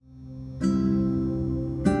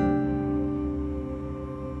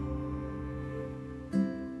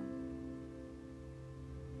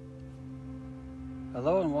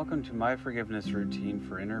Hello and welcome to my forgiveness routine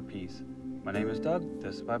for inner peace. My name is Doug.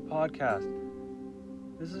 This is my podcast.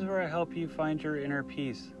 This is where I help you find your inner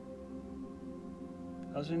peace.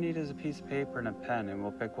 All you need is a piece of paper and a pen, and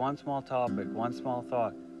we'll pick one small topic, one small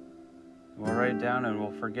thought, and we'll write it down and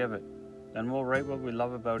we'll forgive it. Then we'll write what we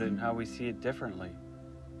love about it and how we see it differently.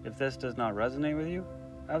 If this does not resonate with you,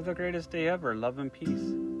 have the greatest day ever. Love and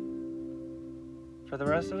peace. For the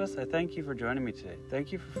rest of us, I thank you for joining me today.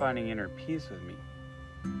 Thank you for finding inner peace with me.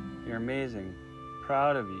 You're amazing.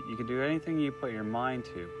 Proud of you. You can do anything you put your mind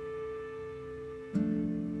to.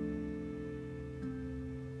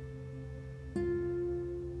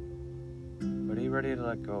 What are you ready to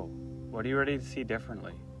let go? What are you ready to see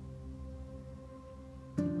differently?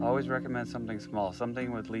 I always recommend something small,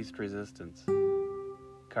 something with least resistance.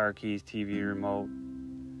 Car keys, TV remote,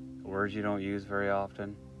 words you don't use very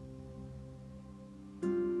often.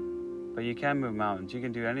 But you can move mountains. You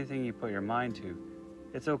can do anything you put your mind to.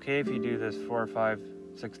 It's okay if you do this 4, 5,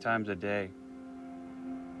 6 times a day.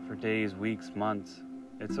 For days, weeks, months.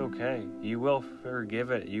 It's okay. You will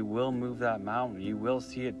forgive it. You will move that mountain. You will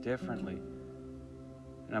see it differently.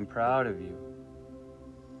 And I'm proud of you.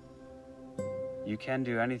 You can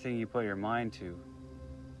do anything you put your mind to.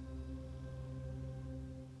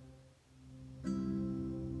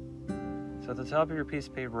 So at the top of your piece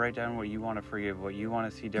of paper, write down what you want to forgive, what you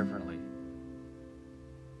want to see differently.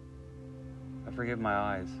 I forgive my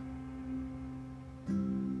eyes.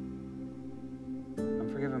 I'm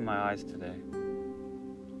forgiving my eyes today.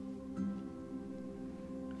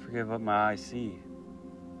 I forgive what my eyes see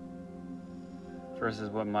versus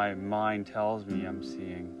what my mind tells me I'm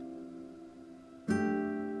seeing.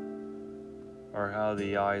 Or how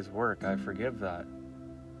the eyes work. I forgive that.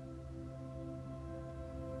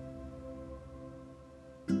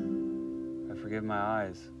 I forgive my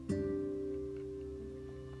eyes.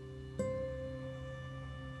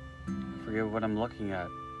 I forgive what I'm looking at,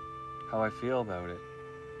 how I feel about it.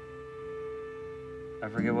 I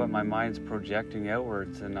forgive what my mind's projecting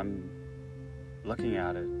outwards and I'm looking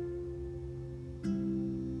at it.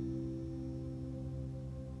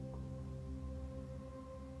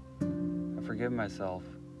 I forgive myself.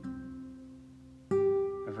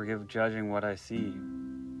 I forgive judging what I see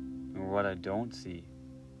or what I don't see.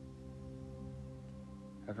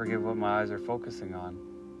 I forgive what my eyes are focusing on.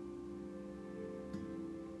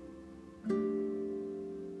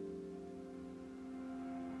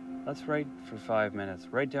 Let's write for 5 minutes.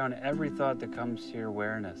 Write down every thought that comes to your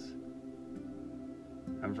awareness.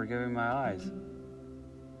 I'm forgiving my eyes.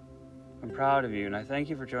 I'm proud of you, and I thank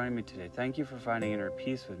you for joining me today. Thank you for finding inner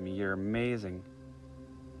peace with me. You're amazing.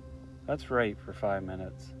 Let's write for 5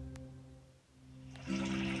 minutes.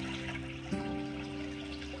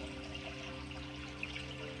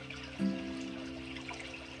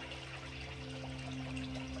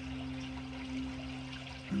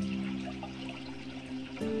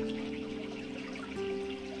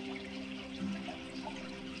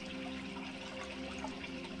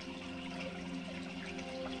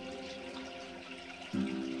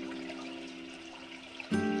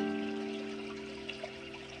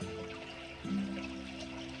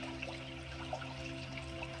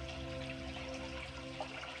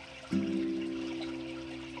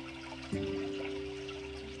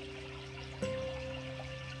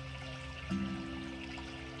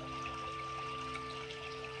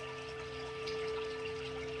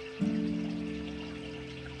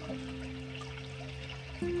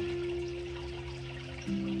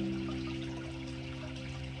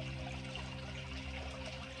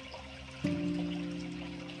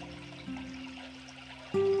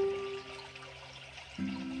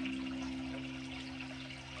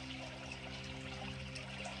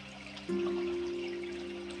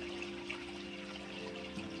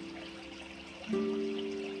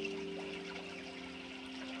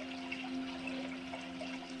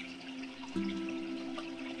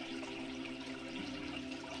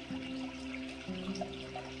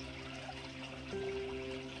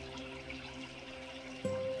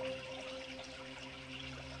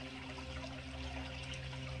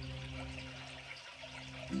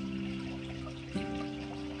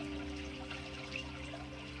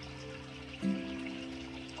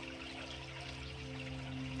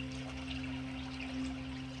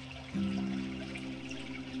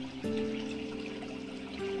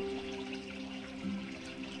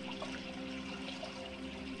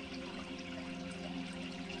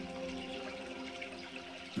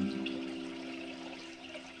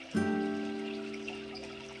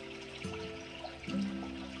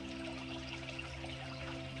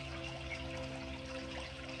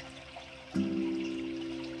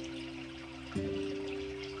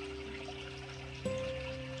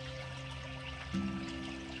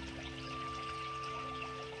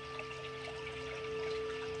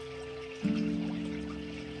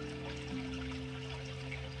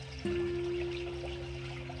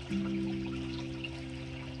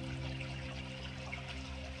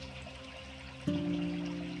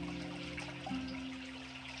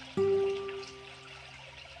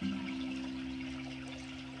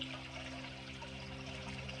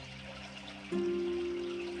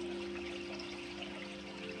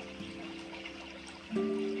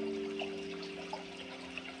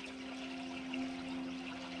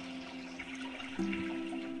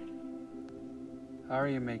 How are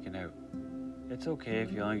you making out? It's okay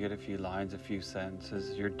if you only get a few lines, a few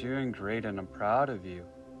sentences. You're doing great and I'm proud of you.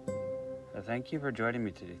 Thank you for joining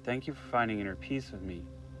me today. Thank you for finding inner peace with me.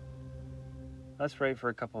 Let's write for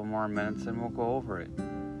a couple more minutes and we'll go over it.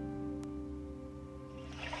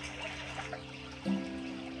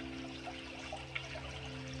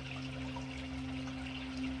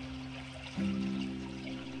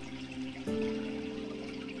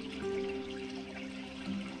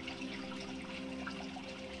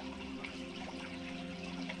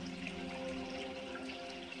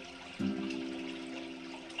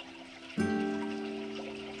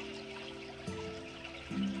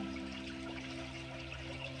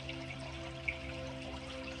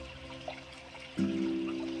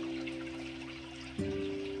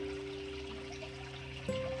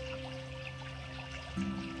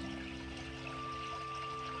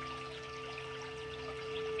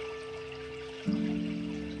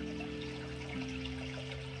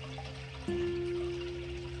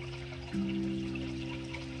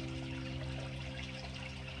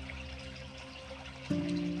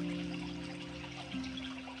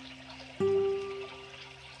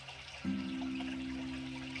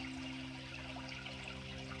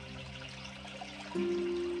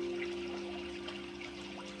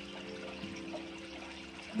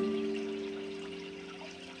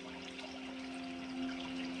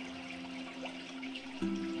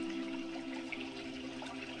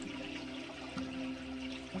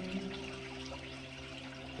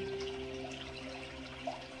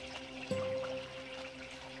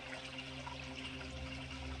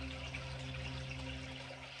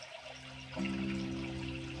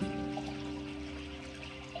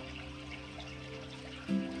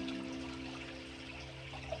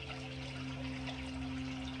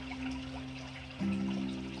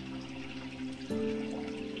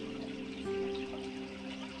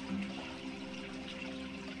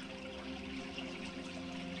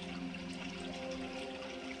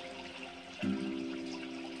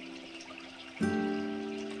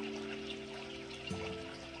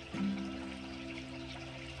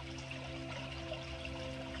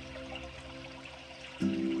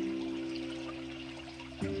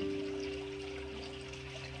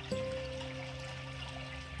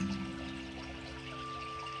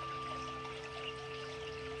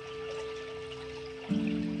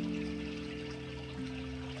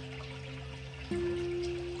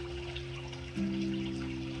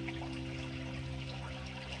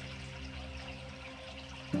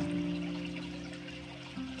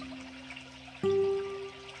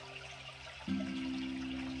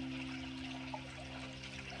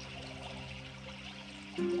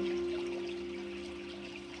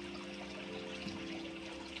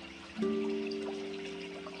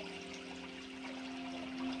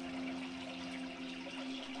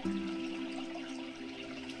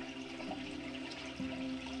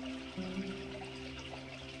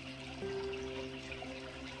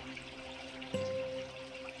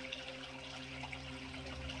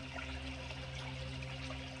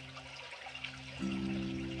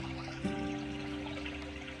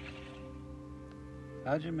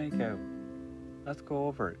 How'd you make out? Let's go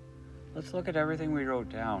over it. Let's look at everything we wrote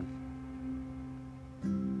down.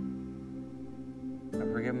 I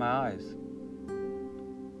forgive my eyes.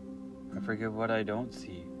 I forgive what I don't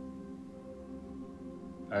see.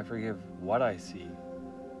 I forgive what I see.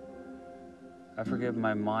 I forgive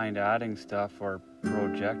my mind adding stuff or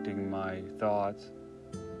projecting my thoughts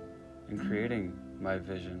and creating my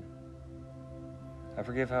vision. I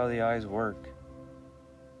forgive how the eyes work.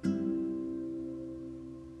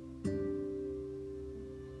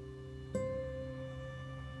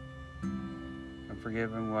 I'm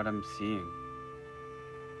forgiving what I'm seeing.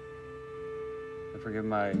 I forgive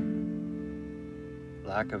my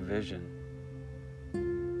lack of vision.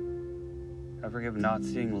 I forgive not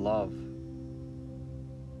seeing love.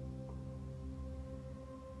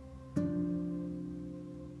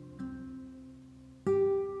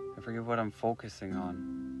 I forgive what I'm focusing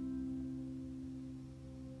on.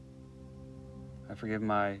 I forgive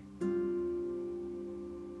my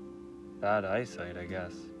bad eyesight, I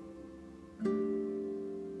guess.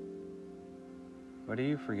 What are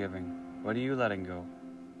you forgiving? What are you letting go?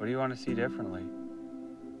 What do you want to see differently?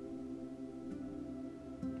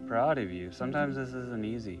 Proud of you. Sometimes this isn't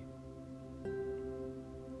easy.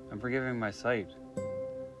 I'm forgiving my sight.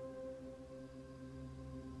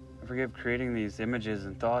 I forgive creating these images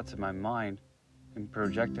and thoughts in my mind and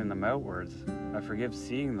projecting them outwards. I forgive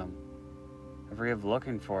seeing them. I forgive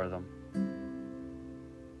looking for them.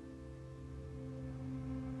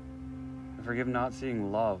 I forgive not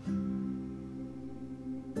seeing love.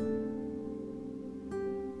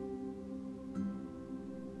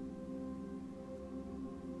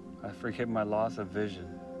 forgive my loss of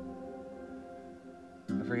vision.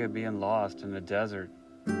 I forgive being lost in the desert,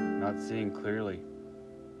 not seeing clearly.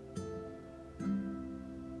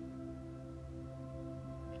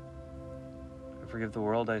 I forgive the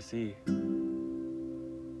world I see.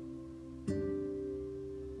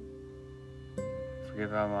 Forgive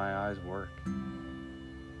how my eyes work.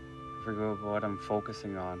 I forgive what I'm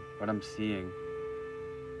focusing on, what I'm seeing,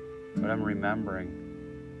 what I'm remembering.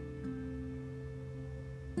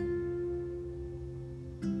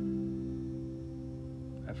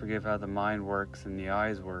 I forgive how the mind works and the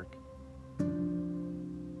eyes work.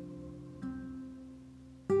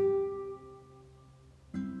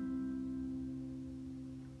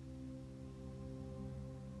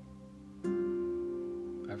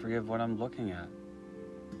 I forgive what I'm looking at.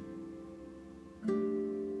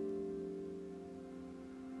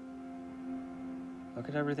 Look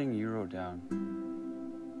at everything you wrote down.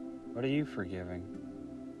 What are you forgiving?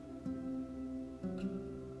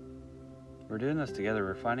 We're doing this together.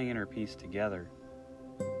 We're finding inner peace together.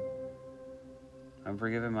 I'm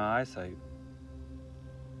forgiving my eyesight.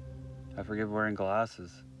 I forgive wearing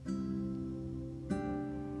glasses.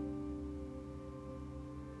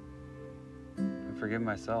 I forgive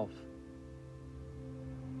myself.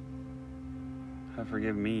 I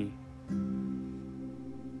forgive me.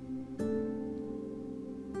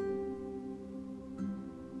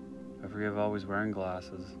 I forgive always wearing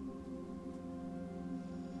glasses.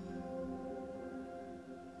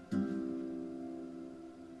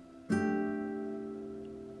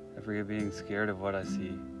 I forgive being scared of what I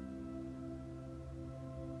see.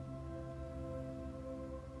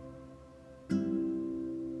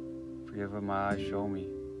 Forgive what my eyes show me.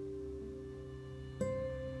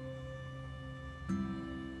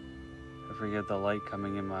 I forgive the light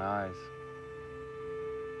coming in my eyes.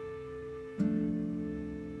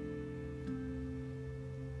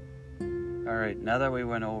 Alright, now that we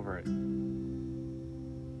went over it,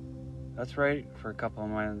 let's write for a couple of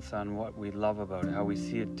minutes on what we love about it, how we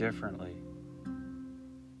see it differently.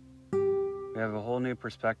 We have a whole new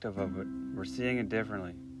perspective of it. We're seeing it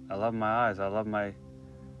differently. I love my eyes. I love my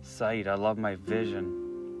sight. I love my vision.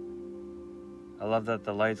 I love that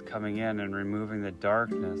the light's coming in and removing the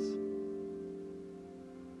darkness.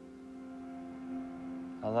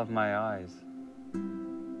 I love my eyes.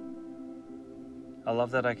 I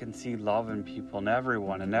love that I can see love in people and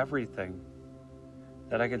everyone and everything.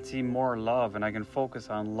 That I can see more love and I can focus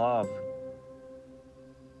on love.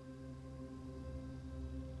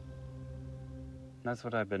 That's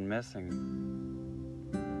what I've been missing.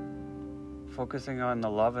 Focusing on the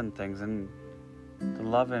love in things and the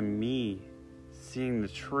love in me, seeing the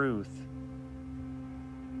truth.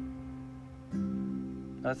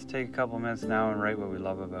 Let's take a couple minutes now and write what we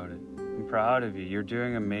love about it. I'm proud of you. You're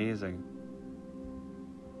doing amazing.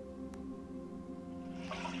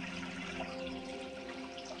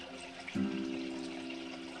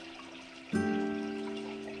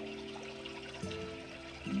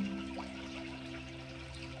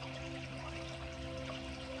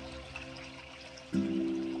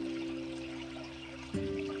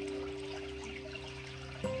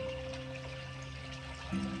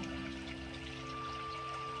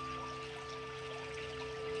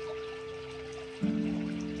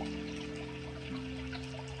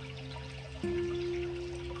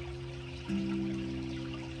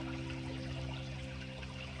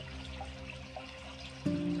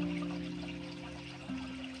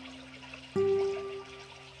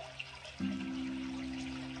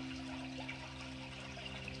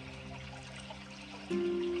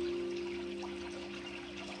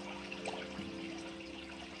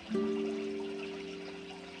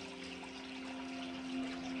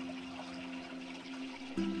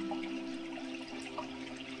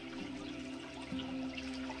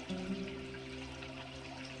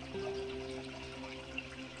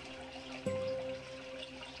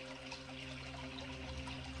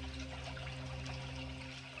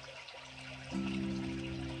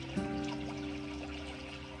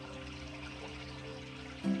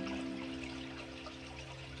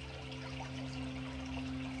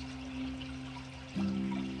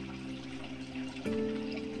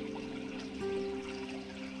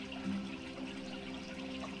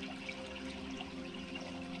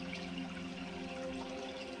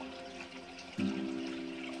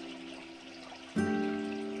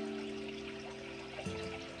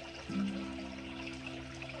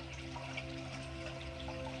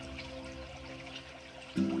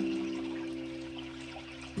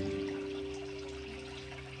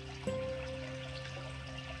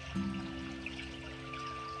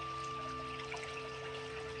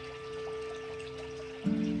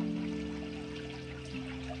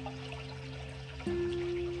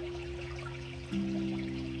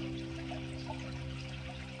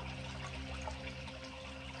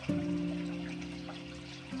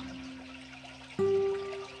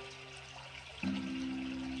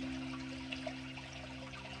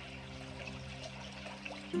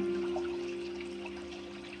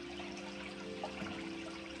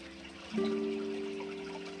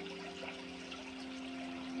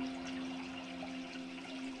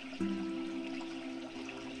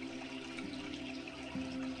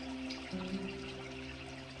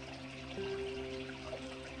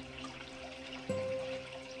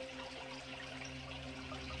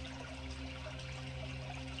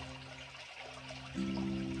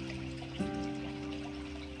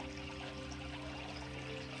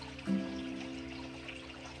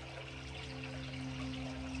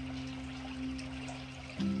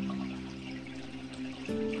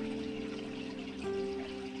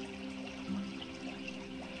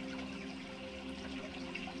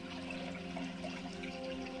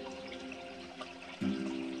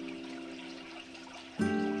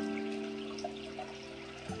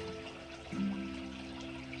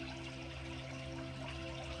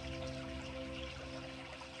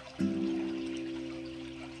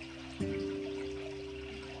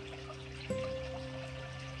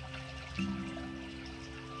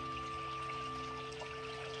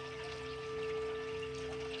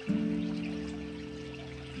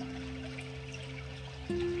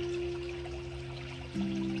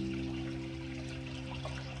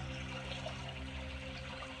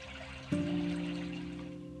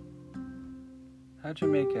 How'd you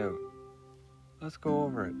make out? Let's go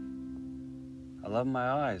over it. I love my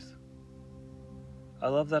eyes. I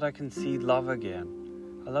love that I can see love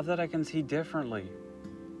again. I love that I can see differently.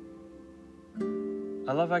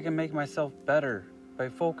 I love I can make myself better by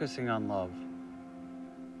focusing on love.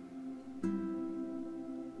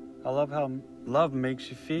 I love how love makes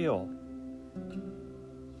you feel.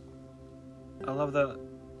 I love that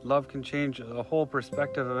love can change a whole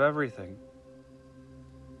perspective of everything.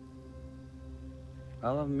 I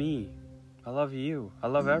love me. I love you. I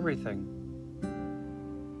love everything.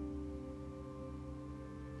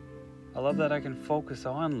 I love that I can focus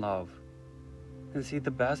on love and see the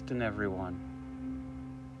best in everyone.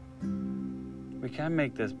 We can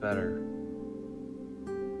make this better.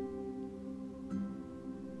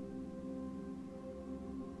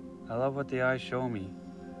 I love what the eyes show me.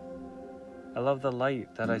 I love the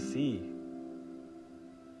light that I see.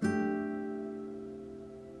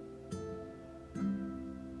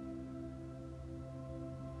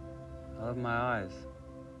 I love my eyes.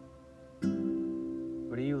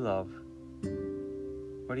 What do you love?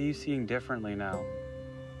 What are you seeing differently now?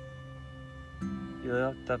 You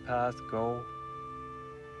let the past go.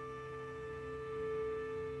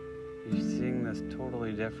 You're seeing this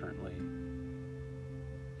totally differently.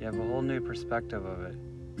 You have a whole new perspective of it.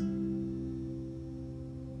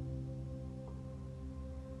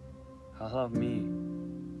 I love me.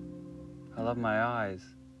 I love my eyes.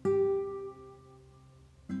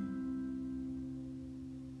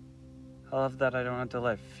 I love that I don't have to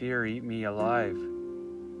let fear eat me alive.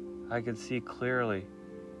 I can see clearly.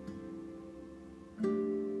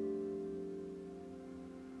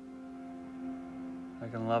 I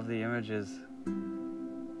can love the images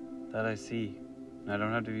that I see. I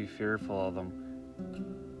don't have to be fearful of them.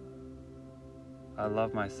 I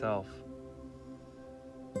love myself.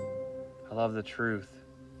 I love the truth.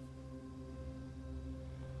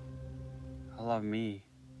 I love me.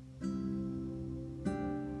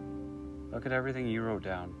 Look at everything you wrote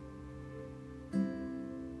down.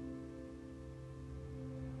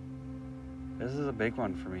 This is a big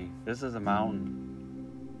one for me. This is a mountain.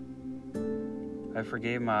 I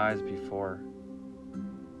forgave my eyes before.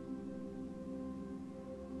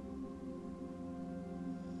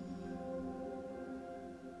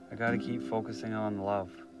 I gotta keep focusing on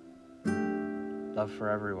love. Love for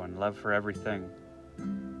everyone. Love for everything.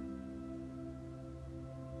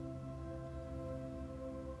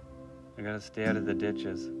 I gotta stay out of the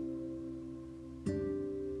ditches.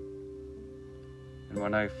 And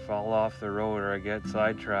when I fall off the road or I get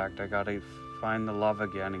sidetracked, I gotta find the love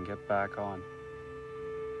again and get back on.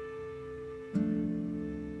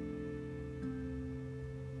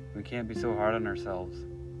 We can't be so hard on ourselves.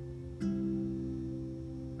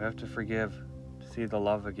 We have to forgive to see the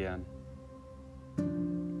love again.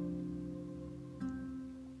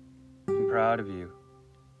 I'm proud of you.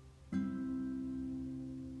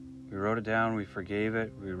 We wrote it down, we forgave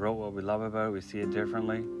it, we wrote what we love about it, we see it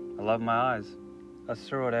differently. I love my eyes. Let's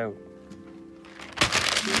throw it out.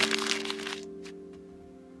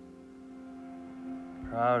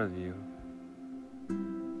 Proud of you.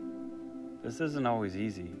 This isn't always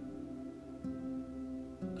easy.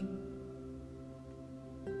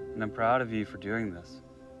 And I'm proud of you for doing this.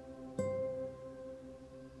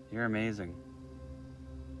 You're amazing.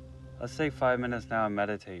 Let's take 5 minutes now and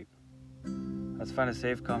meditate. Let's find a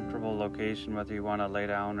safe, comfortable location, whether you want to lay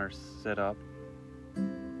down or sit up.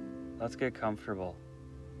 Let's get comfortable.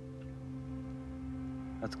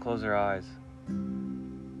 Let's close our eyes.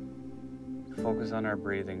 Focus on our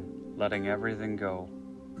breathing, letting everything go.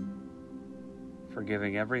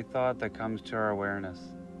 Forgiving every thought that comes to our awareness.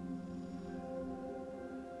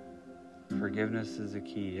 Forgiveness is the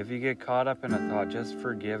key. If you get caught up in a thought, just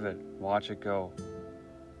forgive it. Watch it go.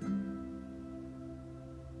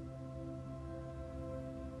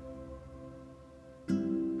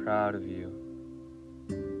 Proud of you.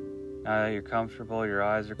 Now that you're comfortable, your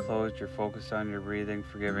eyes are closed, you're focused on your breathing,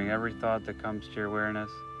 forgiving every thought that comes to your awareness.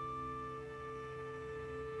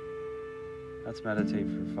 Let's meditate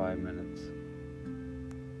for 5 minutes.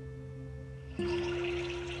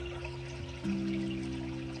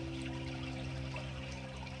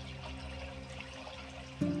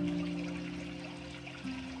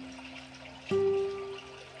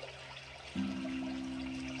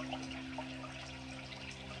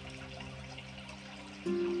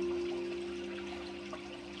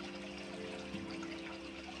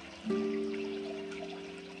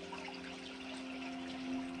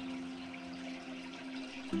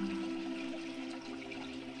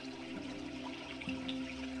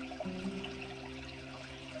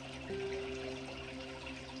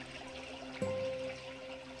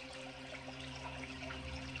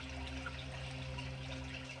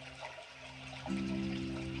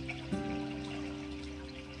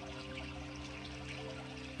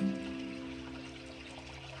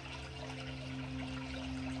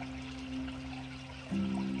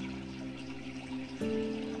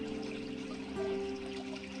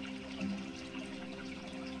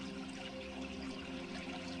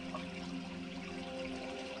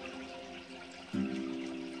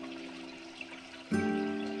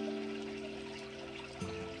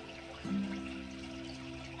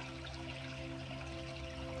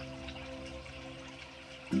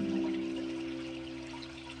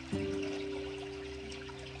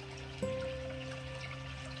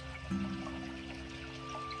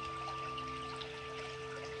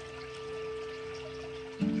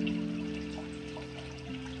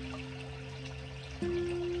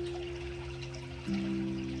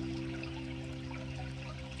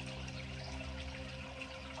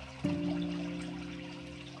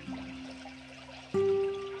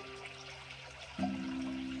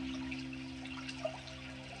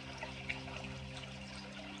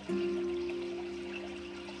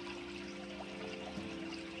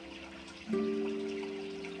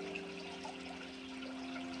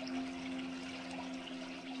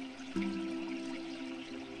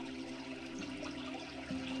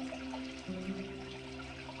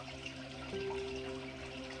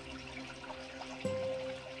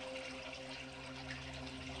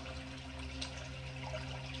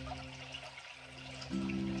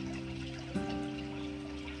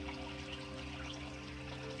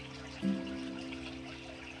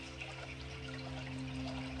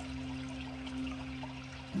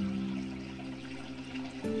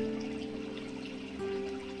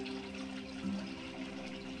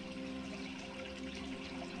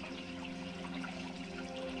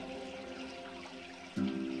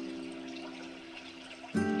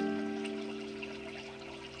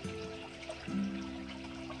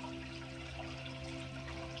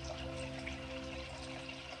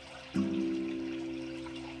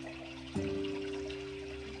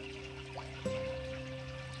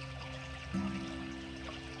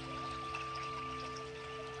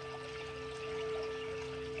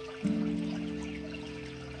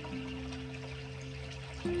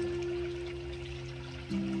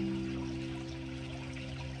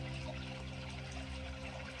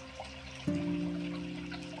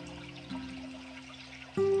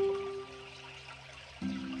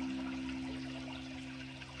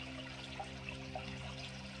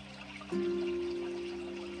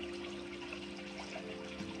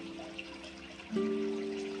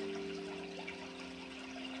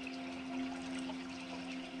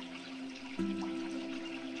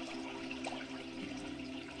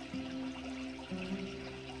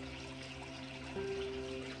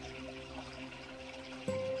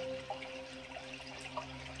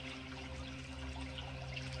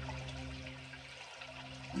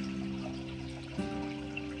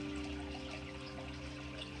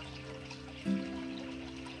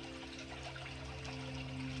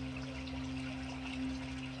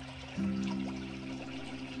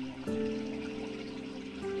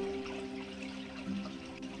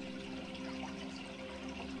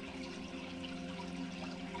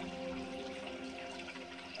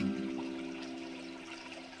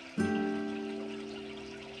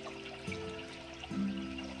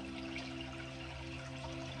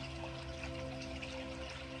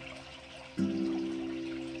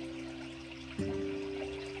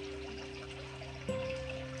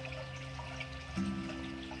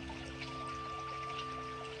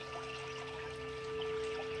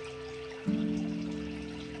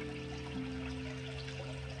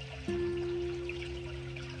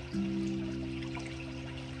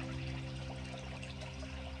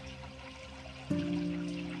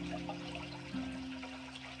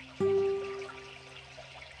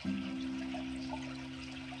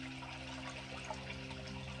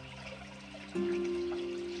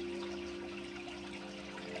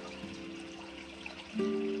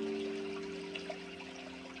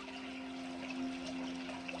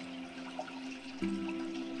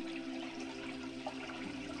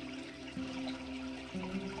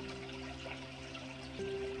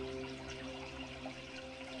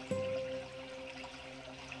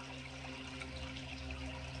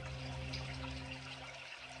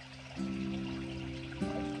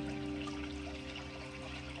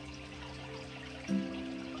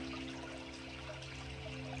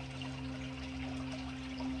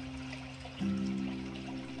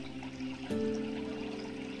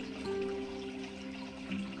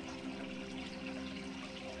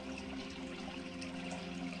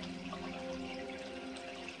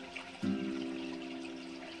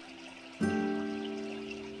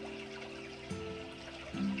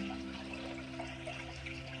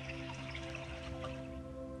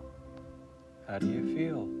 How do you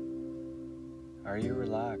feel? Are you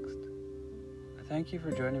relaxed? I thank you for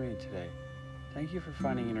joining me today. Thank you for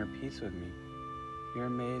finding inner peace with me. You're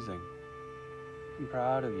amazing. I'm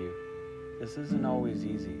proud of you. This isn't always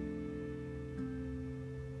easy.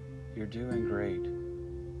 You're doing great.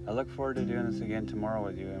 I look forward to doing this again tomorrow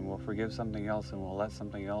with you, and we'll forgive something else and we'll let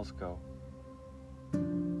something else go.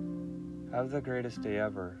 Have the greatest day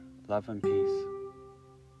ever. Love and peace.